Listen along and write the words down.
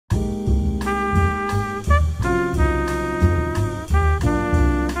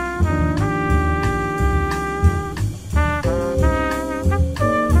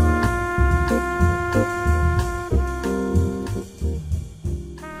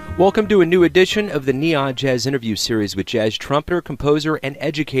Welcome to a new edition of the Neon Jazz interview series with jazz trumpeter, composer, and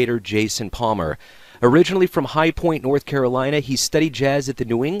educator Jason Palmer. Originally from High Point, North Carolina, he studied jazz at the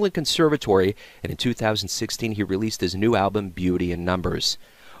New England Conservatory, and in 2016 he released his new album, Beauty in Numbers.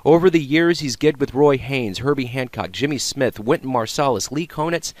 Over the years, he's gigged with Roy Haynes, Herbie Hancock, Jimmy Smith, Wynton, Arsalis, Lee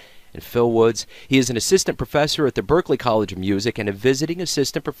Konitz, and Phil Woods. He is an assistant professor at the Berklee College of Music and a visiting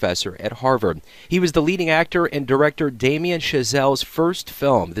assistant professor at Harvard. He was the leading actor and director Damien Chazelle's first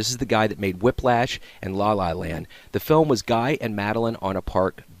film. This is the guy that made Whiplash and La La Land. The film was Guy and Madeline on a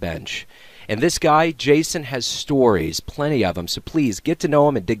Park Bench. And this guy, Jason, has stories, plenty of them, so please get to know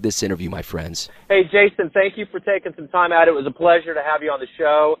him and dig this interview, my friends. Hey, Jason, thank you for taking some time out. It was a pleasure to have you on the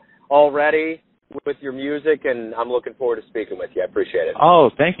show already with your music, and I'm looking forward to speaking with you. I appreciate it. Oh,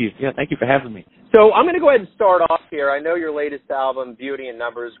 thank you. Yeah, thank you for having me. So I'm going to go ahead and start off here. I know your latest album, Beauty in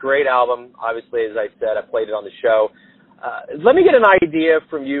Numbers, great album. Obviously, as I said, I played it on the show. Let me get an idea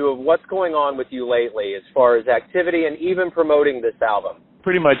from you of what's going on with you lately as far as activity and even promoting this album.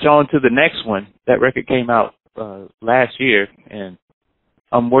 Pretty much on to the next one. That record came out last year, and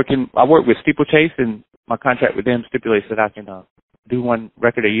I work with Steeplechase, and my contract with them stipulates that I can do one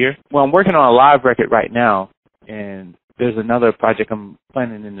record a year. Well, I'm working on a live record right now, and there's another project I'm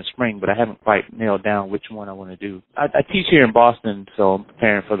planning in the spring, but I haven't quite nailed down which one I want to do. I teach here in Boston, so I'm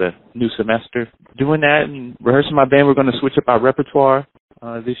preparing for the new semester. Doing that and rehearsing my band, we're going to switch up our repertoire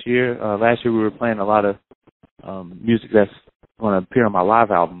this year. Last year we were playing a lot of music that's going to appear on my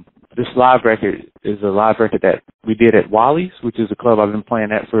live album. This live record is a live record that we did at Wally's, which is a club I've been playing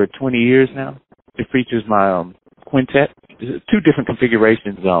at for 20 years now. It features my quintet. It's two different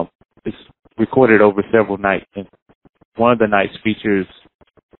configurations. It's recorded over several nights. And one of the nights features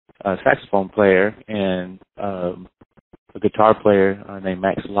a saxophone player and a guitar player named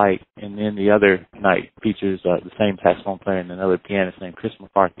Max Light. And then the other night features the same saxophone player and another pianist named Chris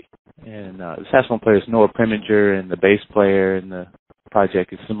McCarthy. And the saxophone player is Noah Preminger, and the bass player in the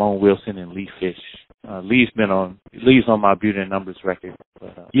project is Simone Wilson and Lee Fish. Lee's on my Beauty in Numbers record.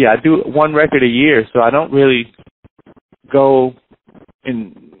 But, yeah, I do one record a year, so I don't really go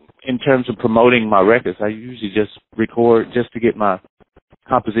in terms of promoting my records. I usually just record just to get my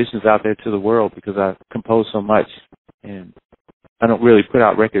compositions out there to the world because I compose so much, and I don't really put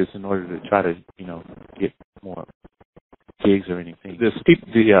out records in order to try to, get more gigs or anything.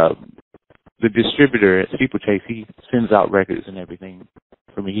 The distributor at Steeplechase, he sends out records and everything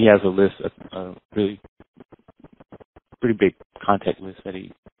for me. He has a list, a really pretty big contact list that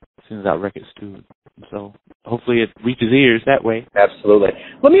he sends out records to. So hopefully it reaches ears that way. Absolutely.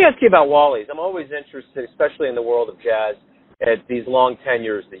 Let me ask you about Wally's. I'm always interested, especially in the world of jazz, at these long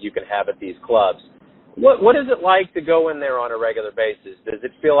tenures that you can have at these clubs. What is it like to go in there on a regular basis? Does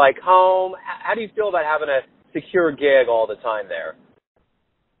it feel like home? How do you feel about having a secure gig all the time there?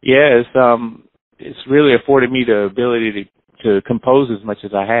 Yeah, it's really afforded me the ability to compose as much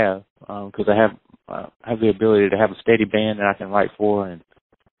as I have because I have the ability to have a steady band that I can write for, and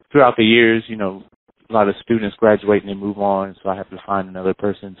throughout the years, a lot of students graduate and they move on, so I have to find another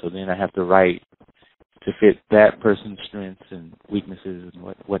person. So then I have to write to fit that person's strengths and weaknesses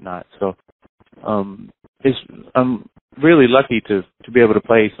and whatnot. So I'm really lucky to be able to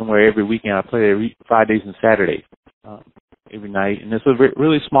play somewhere every weekend. I play every Fridays and Saturdays every night, and it's a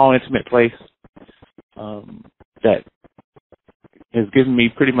really small, intimate place that has given me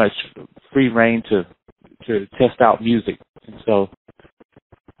pretty much free reign to test out music. And so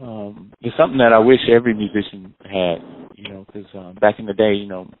it's something that I wish every musician had, because back in the day,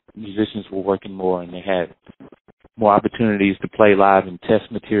 musicians were working more and they had more opportunities to play live and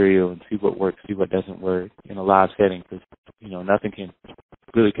test material and see what works, see what doesn't work in a live setting, because, nothing can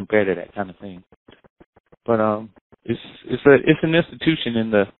really compare to that kind of thing. But it's an institution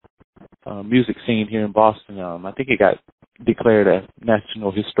in the music scene here in Boston. I think it got declared a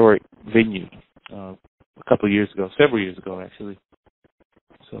National Historic Venue a couple of years ago, several years ago, actually.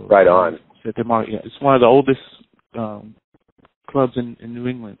 So, right on. It's one of the oldest clubs in New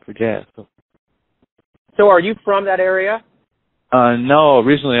England for jazz. So are you from that area? No,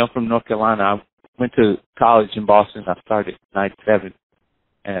 originally I'm from North Carolina. I went to college in Boston. I started in 97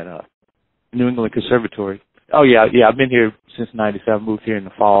 at New England Conservatory. Oh, yeah, I've been here since 97. I moved here in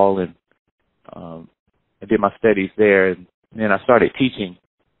the fall, and I did my studies there. And then I started teaching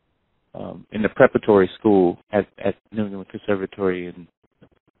in the preparatory school at New England Conservatory, and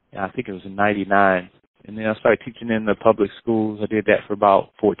I think it was in 99. And then I started teaching in the public schools. I did that for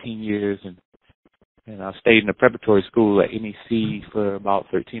about 14 years, and I stayed in the preparatory school at NEC for about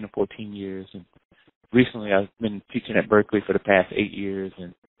 13 or 14 years. And recently I've been teaching at Berklee for the past 8 years,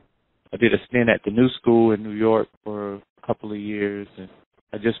 and I did a stint at the New School in New York for a couple of years, and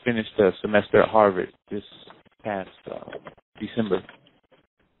I just finished a semester at Harvard this past December.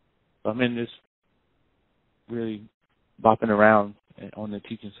 So I'm in this really bopping around on the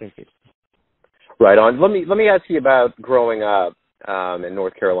teaching circuit. Right on. Let me ask you about growing up in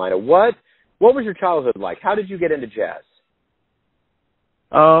North Carolina. What was your childhood like? How did you get into jazz?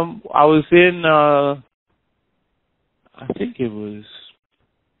 I was in I think it was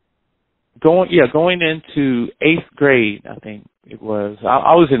going into 8th grade, I think it was.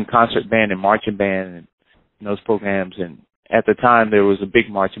 I was in concert band and marching band and those programs, and at the time there was a big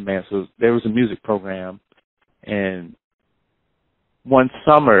marching band, so there was a music program. And one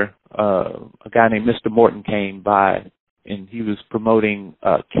summer, a guy named Mr. Morton came by, and he was promoting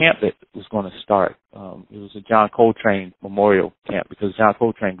a camp that was going to start. It was a John Coltrane Memorial Camp, because John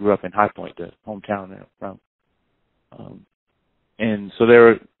Coltrane grew up in High Point, the hometown that I'm from. And so they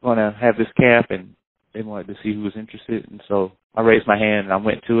were going to have this camp, and they wanted to see who was interested. And so I raised my hand, and I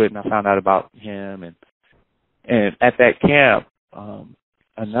went to it, and I found out about him. And at that camp,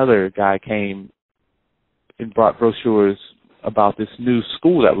 another guy came and brought brochures about this new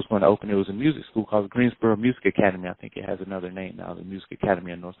school that was going to open. It was a music school called the Greensboro Music Academy. I think it has another name now, the Music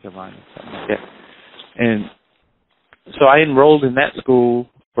Academy in North Carolina, something like that. And so I enrolled in that school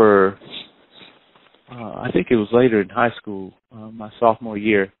for, I think it was later in high school, my sophomore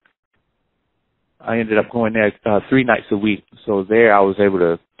year. I ended up going there 3 nights a week. So there I was able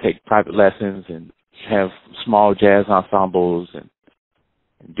to take private lessons and have small jazz ensembles and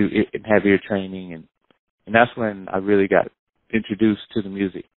do and have ear training. And that's when I really got introduced to the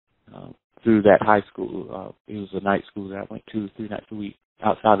music through that high school. It was a night school that I went to 3 nights a week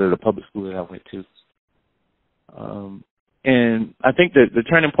outside of the public school that I went to. And I think that the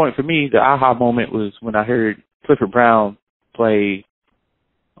turning point for me, the aha moment, was when I heard Clifford Brown play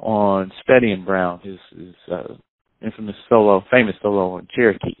on Steady and Brown, his famous solo on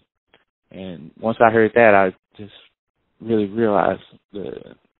Cherokee. And once I heard that, I just really realized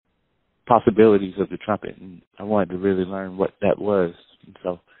the possibilities of the trumpet, and I wanted to really learn what that was. And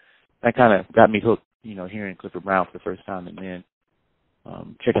so that kind of got me hooked, hearing Clifford Brown for the first time, and then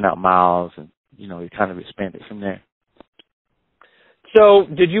checking out Miles, and, it kind of expanded from there. So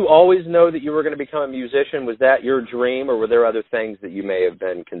did you always know that you were going to become a musician? Was that your dream, or were there other things that you may have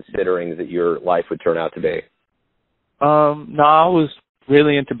been considering that your life would turn out to be? No, I was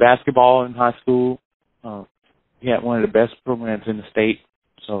really into basketball in high school. We had one of the best programs in the state,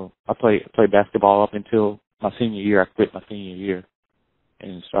 so I played basketball up until my senior year. I quit my senior year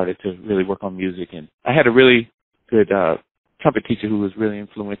and started to really work on music. And I had a really good trumpet teacher who was really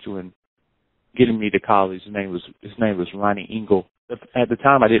influential in getting me to college. His name was Ronnie Engel. At the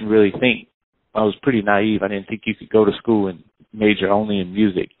time, I didn't really think. I was pretty naive. I didn't think you could go to school and major only in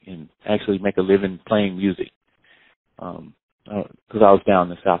music and actually make a living playing music. Because I was down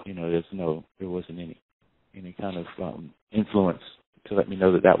in the South, there wasn't any kind of influence to let me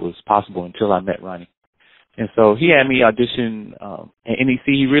know that was possible until I met Ronnie. And so he had me audition at NEC.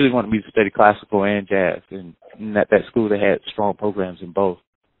 He really wanted me to study classical and jazz, and at that school they had strong programs in both,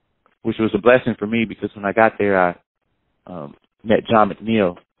 which was a blessing for me, because when I got there, I met John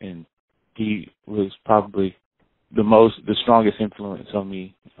McNeil, and he was probably the strongest influence on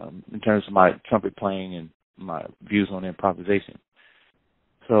me in terms of my trumpet playing and my views on improvisation.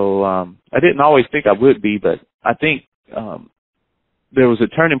 So I didn't always think I would be, but I think there was a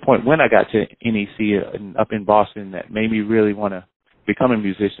turning point when I got to NEC up in Boston that made me really want to become a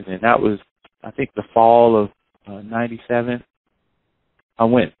musician, and that was, I think, the fall of '97. I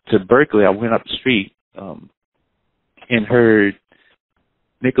went to Berklee. I went up the street and heard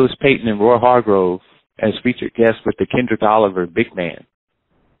Nicholas Payton and Roy Hargrove as featured guests with the Kendrick Oliver Big Band.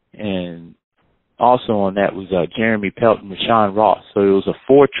 And also on that was Jeremy Pelt and Rashawn Ross. So it was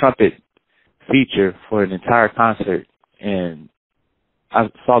a 4-trumpet feature for an entire concert. And I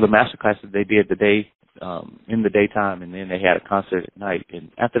saw the masterclass that they did in the daytime, and then they had a concert at night.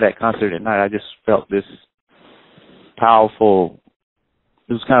 And after that concert at night, I just felt this powerful,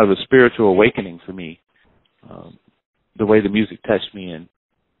 it was kind of a spiritual awakening for me, the way the music touched me. And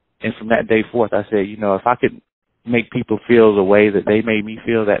from that day forth, I said, if I could make people feel the way that they made me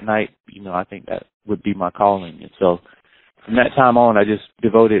feel that night, I think that would be my calling. And so from that time on, I just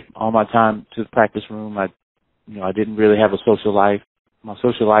devoted all my time to the practice room. I didn't really have a social life. My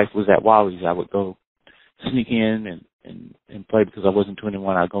social life was at Wally's. I would go sneak in and play because I wasn't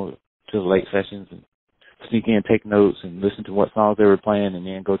 21. I'd go to the late sessions and sneak in, take notes, and listen to what songs they were playing, and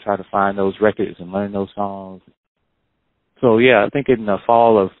then go try to find those records and learn those songs. So yeah, I think in the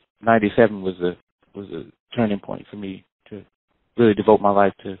fall of '97 was a turning point for me to really devote my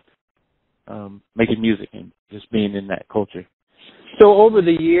life to making music and just being in that culture. So over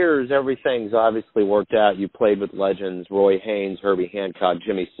the years, everything's obviously worked out. You played with legends, Roy Haynes, Herbie Hancock,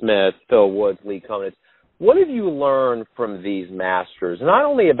 Jimmy Smith, Phil Woods, Lee Konitz. What have you learned from these masters, not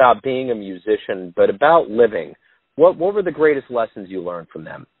only about being a musician, but about living? What were the greatest lessons you learned from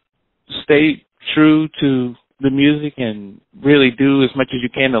them? Stay true to the music and really do as much as you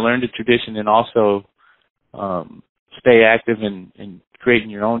can to learn the tradition, and also stay active in creating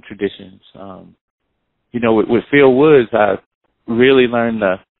your own traditions. With Phil Woods, I really learned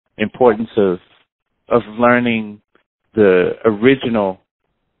the importance of learning the original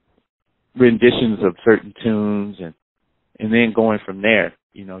renditions of certain tunes and then going from there.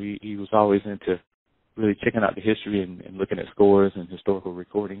 He was always into really checking out the history and looking at scores and historical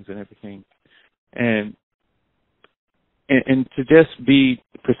recordings and everything. And to just be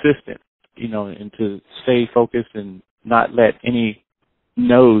persistent, and to stay focused and not let any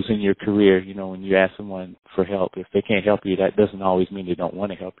no's in your career, when you ask someone for help. If they can't help you, that doesn't always mean they don't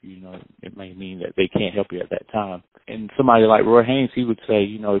want to help you. It may mean that they can't help you at that time. And somebody like Roy Haynes, he would say,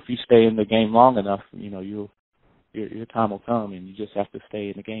 if you stay in the game long enough, your time will come, and you just have to stay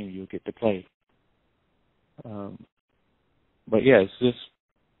in the game and you'll get to play. But yeah, it's just,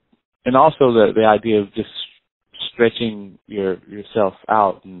 and also the idea of just stretching yourself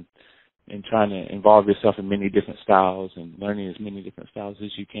out and trying to involve yourself in many different styles and learning as many different styles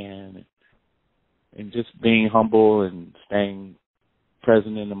as you can, and just being humble and staying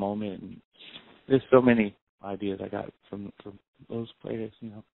present in the moment. And there's so many ideas I got from those players,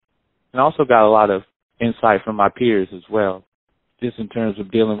 And I also got a lot of insight from my peers as well, just in terms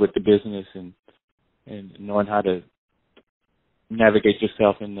of dealing with the business and knowing how to navigate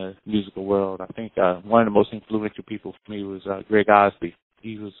yourself in the musical world. I think one of the most influential people for me was Greg Osby.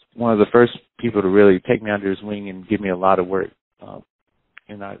 He was one of the first people to really take me under his wing and give me a lot of work.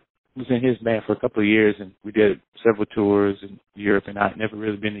 And I was in his band for a couple of years, and we did several tours in Europe, and I'd never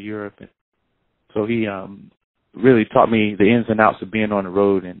really been to Europe. And so he really taught me the ins and outs of being on the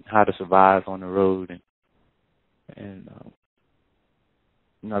road and how to survive on the road. And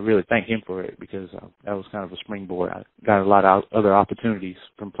I really thank him for it, because that was kind of a springboard. I got a lot of other opportunities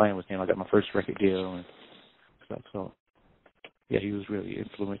from playing with him. I got my first record deal and stuff. So, yeah, he was really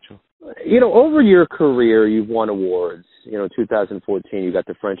influential. Over your career, you've won awards. 2014, you got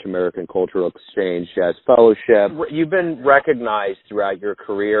the French-American Cultural Exchange Jazz Fellowship. You've been recognized throughout your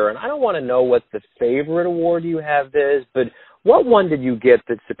career, and I don't want to know what the favorite award you have is, but what one did you get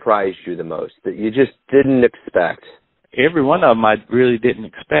that surprised you the most, that you just didn't expect? Every one of them I really didn't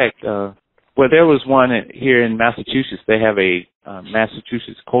expect. Well, there was one here in Massachusetts. They have a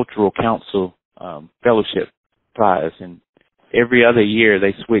Massachusetts Cultural Council Fellowship Prize, and every other year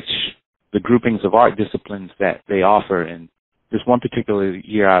they switch the groupings of art disciplines that they offer. And this one particular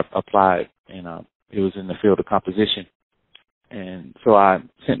year I applied, and it was in the field of composition. And so I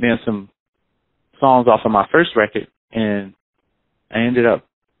sent in some songs off of my first record, and I ended up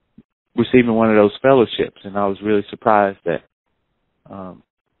receiving one of those fellowships, and I was really surprised that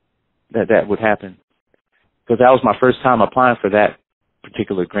that would happen, because that was my first time applying for that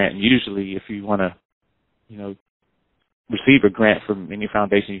particular grant. And usually, if you want to, receive a grant from any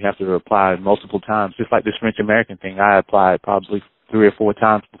foundation, you have to apply multiple times. Just like this French American thing, I applied probably 3 or 4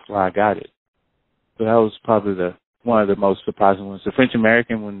 times before I got it. So that was probably one of the most surprising ones. The French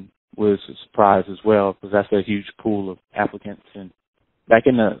American one was a surprise as well, because that's a huge pool of applicants. And back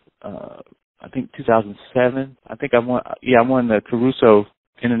in I think 2007, I won the Caruso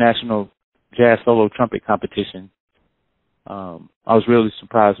International Jazz Solo Trumpet Competition. I was really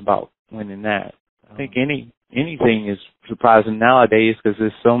surprised about winning that. I think anything is surprising nowadays, because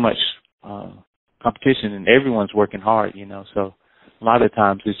there's so much competition and everyone's working hard, so a lot of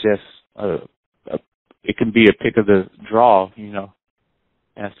times it's just it can be a pick of the draw,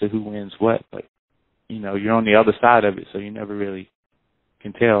 as to who wins what, but you're on the other side of it, so you never really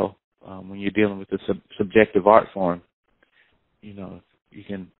can tell when you're dealing with the subjective art form. You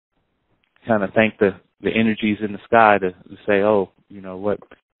can kind of thank the energies in the sky to say, what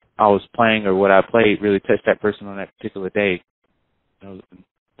I was playing or what I played really touched that person on that particular day,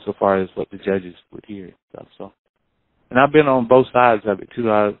 so far as what the judges would hear and stuff. So, and I've been on both sides of it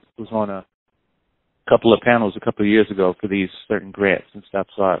too. I was on a couple of panels a couple of years ago for these certain grants and stuff,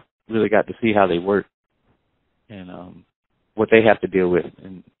 so I really got to see how they work and what they have to deal with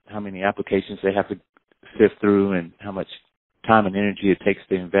and how many applications they have to sift through and how much time and energy it takes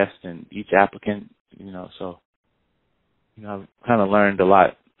to invest in each applicant, so, I've kind of learned a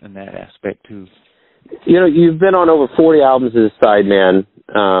lot in that aspect too. You've been on over 40 albums as a sideman,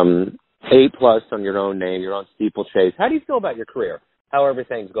 8+ on your own name. You're on Steeplechase. How do you feel about your career? How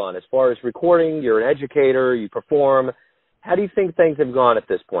everything's gone as far as recording? You're an educator. You perform. How do you think things have gone at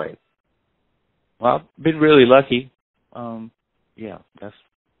this point? Well, I've been really lucky. Yeah, that's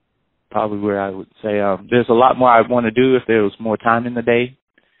probably where I would say there's a lot more I want to do if there was more time in the day.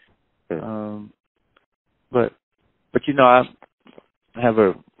 But you know, I have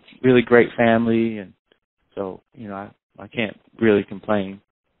a really great family, and so you know, I can't really complain.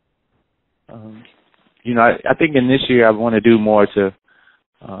 You know, I think in this year I want to do more to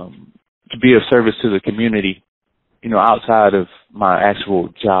be of service to the community. You know, outside of my actual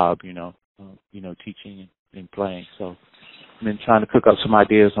job. You know, teaching and playing. So I've been trying to cook up some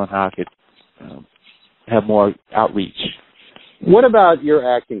ideas on how I could have more outreach. What about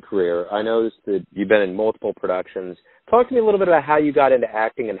your acting career? I noticed that you've been in multiple productions. Talk to me a little bit about how you got into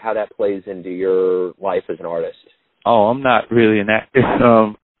acting and how that plays into your life as an artist. Oh, I'm not really an actor.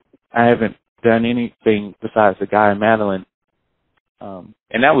 I haven't done anything besides the Guy and Madeline. And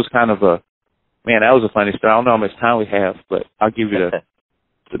that was kind of that was a funny story. I don't know how much time we have, but I'll give you the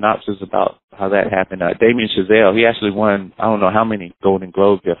synopsis about how that happened. Damien Chazelle, he actually won, I don't know how many Golden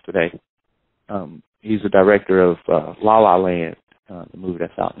Globes yesterday. He's the director of La La Land, the movie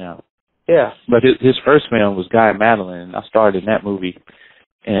that's out now. Yeah. But his first film was Guy and Madeline, and I starred in that movie.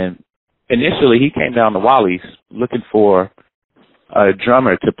 And initially, he came down to Wally's looking for a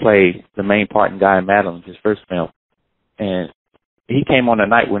drummer to play the main part in Guy and Madeline, his first film. And he came on a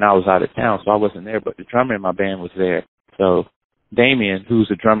night when I was out of town, so I wasn't there, but the drummer in my band was there. So Damien,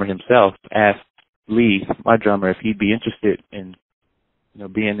 who's a drummer himself, asked Lee, my drummer, if he'd be interested in,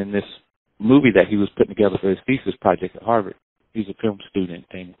 being in this movie that he was putting together for his thesis project at Harvard. He's a film student,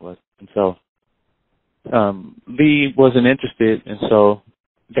 Damien was. And so Lee wasn't interested, and so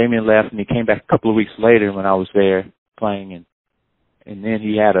Damien left, and he came back a couple of weeks later when I was there playing, and then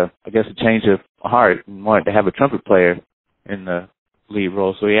he had a change of heart and wanted to have a trumpet player in the lead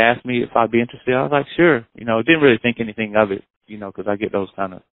role. So he asked me if I'd be interested. I was like, sure. Didn't really think anything of it, because I get those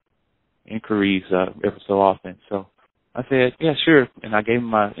kind of inquiries every so often. So I said, yeah, sure. And I gave him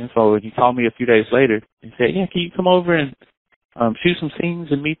my info, and he called me a few days later and said, yeah, can you come over and shoot some scenes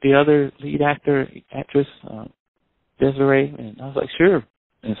and meet the other lead actress, Desiree? And I was like, sure.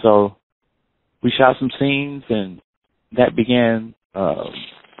 And so we shot some scenes, and that began a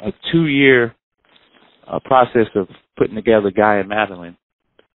 2-year process of putting together Guy and Madeline.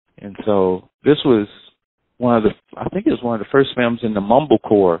 And so this was one of the first films in the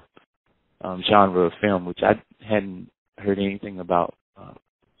mumblecore genre of film, which I hadn't heard anything about.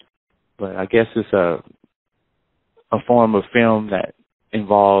 But I guess it's a form of film that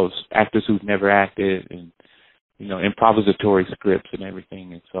involves actors who've never acted and, improvisatory scripts and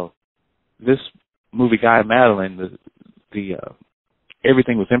everything. And so this movie, Guy and Madeline, the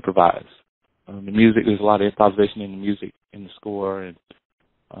everything was improvised. The music, there's a lot of improvisation in the music, in the score, and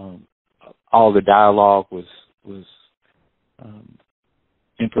all the dialogue was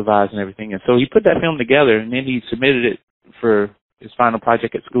improvised and everything. And so he put that film together, and then he submitted it for his final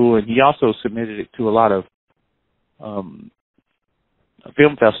project at school, and he also submitted it to a lot of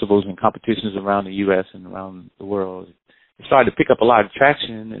film festivals and competitions around the U.S. and around the world. It started to pick up a lot of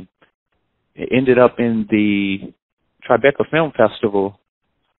traction, and it ended up in the Tribeca Film Festival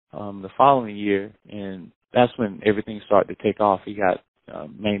the following year, and that's when everything started to take off. He got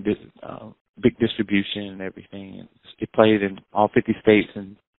big distribution and everything. And it played in all 50 states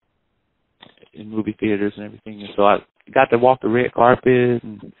and in movie theaters and everything. And so I got to walk the red carpet,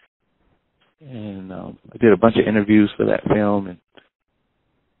 and I did a bunch of interviews for that film.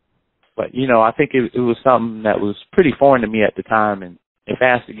 But I think it was something that was pretty foreign to me at the time. And if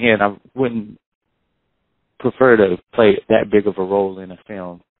asked again, I wouldn't prefer to play that big of a role in a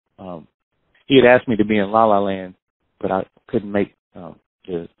film. He had asked me to be in La La Land, but I couldn't make the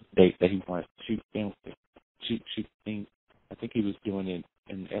date that he wanted to shoot things. I think he was doing it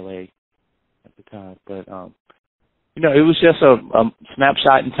in L.A. at the time. But, it was just a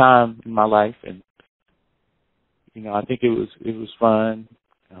snapshot in time in my life. And, I think it was fun.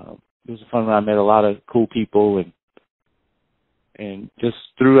 It was fun when I met a lot of cool people. And just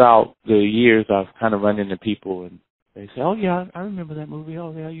throughout the years, I've kind of run into people, and they say, oh, yeah, I remember that movie.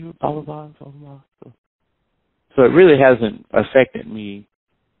 Oh, yeah, you were blah, blah, blah, blah, blah. So it really hasn't affected me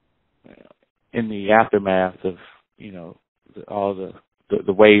in the aftermath of, all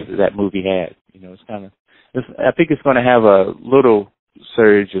the waves that movie had. It's kind of, I think it's going to have a little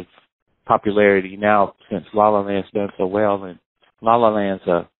surge of popularity now since La La Land's done so well. And La La Land's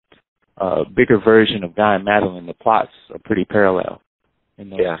a bigger version of Guy and Madeline. The plots are pretty parallel in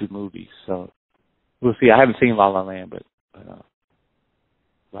those two movies. So we'll see. I haven't seen La La Land, but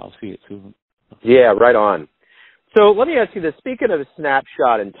I'll see it soon. Yeah, right on. So let me ask you this. Speaking of a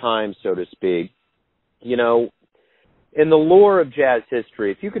snapshot in time, so to speak, In the lore of jazz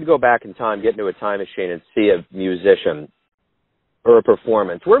history, if you could go back in time, get into a time machine and see a musician or a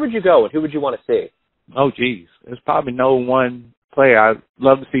performance, where would you go and who would you want to see? Oh, geez. There's probably no one player. I'd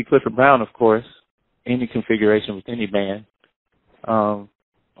love to see Clifford Brown, of course, any configuration with any band. I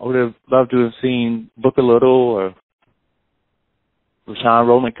would have loved to have seen Booker Little or Rashawn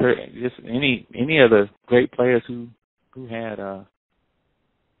Roland Kirk, just any of the great players who had,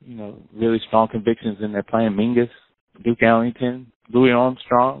 really strong convictions in their playing. Mingus, Duke Ellington, Louis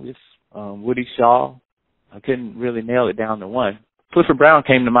Armstrong, Woody Shaw. I couldn't really nail it down to one. Clifford Brown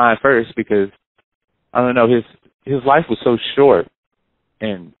came to mind first because, I don't know, his life was so short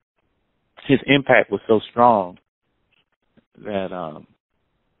and his impact was so strong that,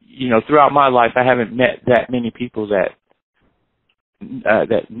 throughout my life I haven't met that many people that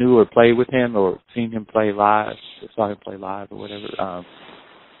knew or played with him or seen him play live, saw him play live or whatever.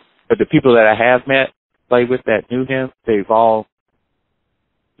 But the people that I have met, played with, that knew him, they all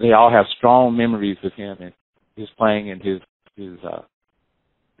have strong memories of him and his playing and his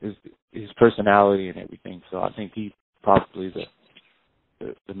personality and everything. So I think he's probably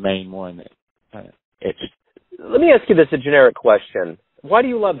the main one that kind of etched. Let me ask you this, a generic question. Why do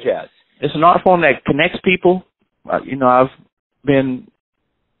you love jazz? It's an art form that connects people. I've been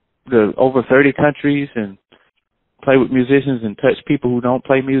to over 30 countries and play with musicians and touch people who don't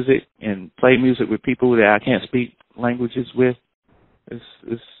play music and play music with people that I can't speak languages with.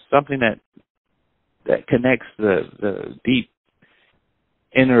 It's something that connects the deep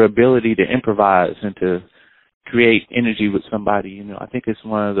inner ability to improvise and to create energy with somebody. I think it's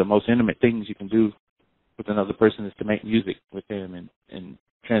one of the most intimate things you can do with another person is to make music with them and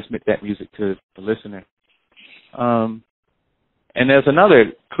transmit that music to the listener. And there's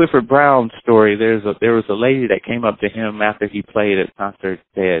another Clifford Brown story. There was a lady that came up to him after he played at concert,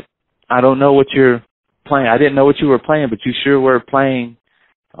 said, "I don't know what you're playing. I didn't know what you were playing, but you sure were playing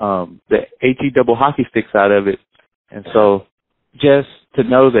the AT double hockey sticks out of it." And so just to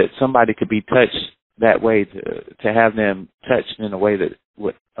know that somebody could be touched that way, to have them touched in a way that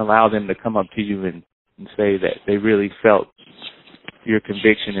would allow them to come up to you and say that they really felt your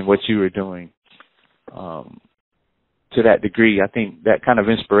conviction in what you were doing, to that degree, I think that kind of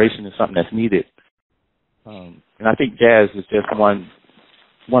inspiration is something that's needed. And I think jazz is just one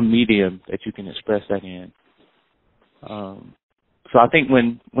medium that you can express that in. So I think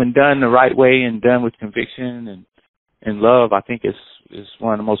when done the right way and done with conviction and love, I think it's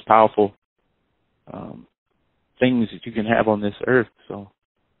one of the most powerful things that you can have on this earth. So,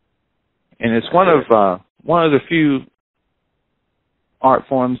 and it's one of the few art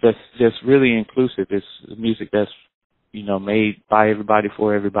forms that's just really inclusive. It's music that's made by everybody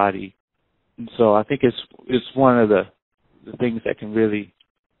for everybody. And so I think it's one of the things that can really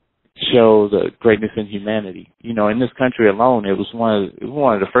show the greatness in humanity. In this country alone, it was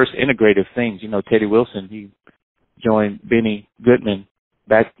one of the first integrative things. Teddy Wilson, he joined Benny Goodman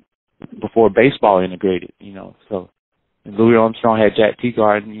back before baseball integrated. So and Louis Armstrong had Jack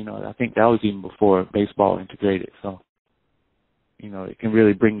Teagarden. I think that was even before baseball integrated. So it can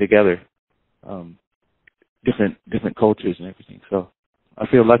really bring together different cultures and everything. So I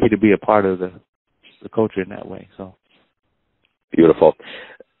feel lucky to be a part of the culture in that way. So beautiful.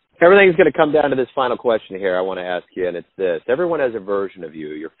 Everything's going to come down to this final question here I want to ask you, and it's this. Everyone has a version of you,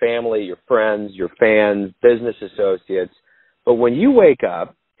 your family, your friends, your fans, business associates. But when you wake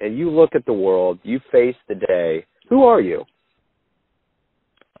up and you look at the world, you face the day, who are you?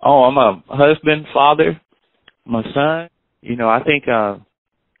 Oh, I'm a husband, father, my son. I think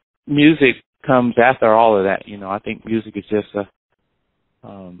music comes after all of that. I think music is just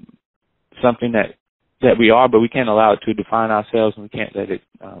something that we are, but we can't allow it to define ourselves, and we can't let it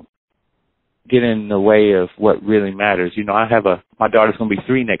get in the way of what really matters. My daughter's going to be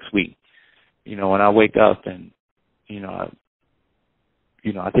 3 next week. When I wake up and I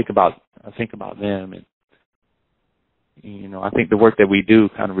think about them, and I think the work that we do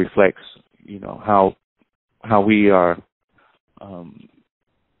kind of reflects how we are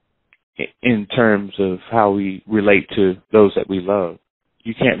in terms of how we relate to those that we love.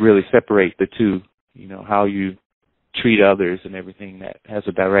 You can't really separate the two, how you treat others and everything that has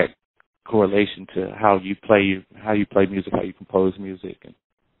a direct correlation to how you play music, how you compose music. And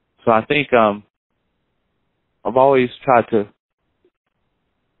so I think I've always tried to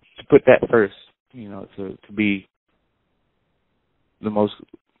put that first, to be the most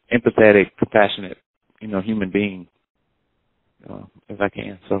empathetic, compassionate, human being as I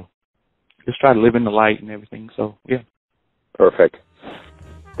can. So just try to live in the light and everything. So, yeah. Perfect.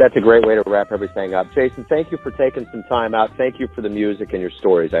 That's a great way to wrap everything up. Jason, thank you for taking some time out. Thank you for the music and your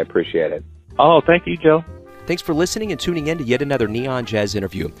stories. I appreciate it. Oh, thank you, Joe. Thanks for listening and tuning in to yet another Neon Jazz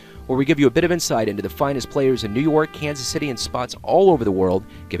interview, where we give you a bit of insight into the finest players in New York, Kansas City, and spots all over the world,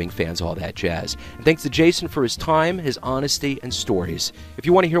 giving fans all that jazz. And thanks to Jason for his time, his honesty, and stories. If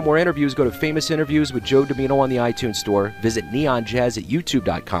you want to hear more interviews, go to Famous Interviews with Joe Domino on the iTunes Store, visit neonjazz at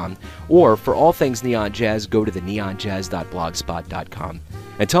youtube.com, or for all things Neon Jazz, go to the neonjazz.blogspot.com.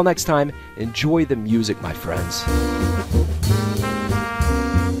 Until next time, enjoy the music, my friends.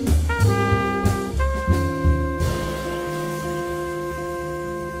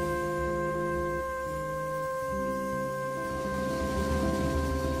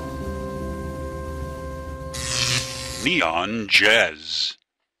 Neon Jazz.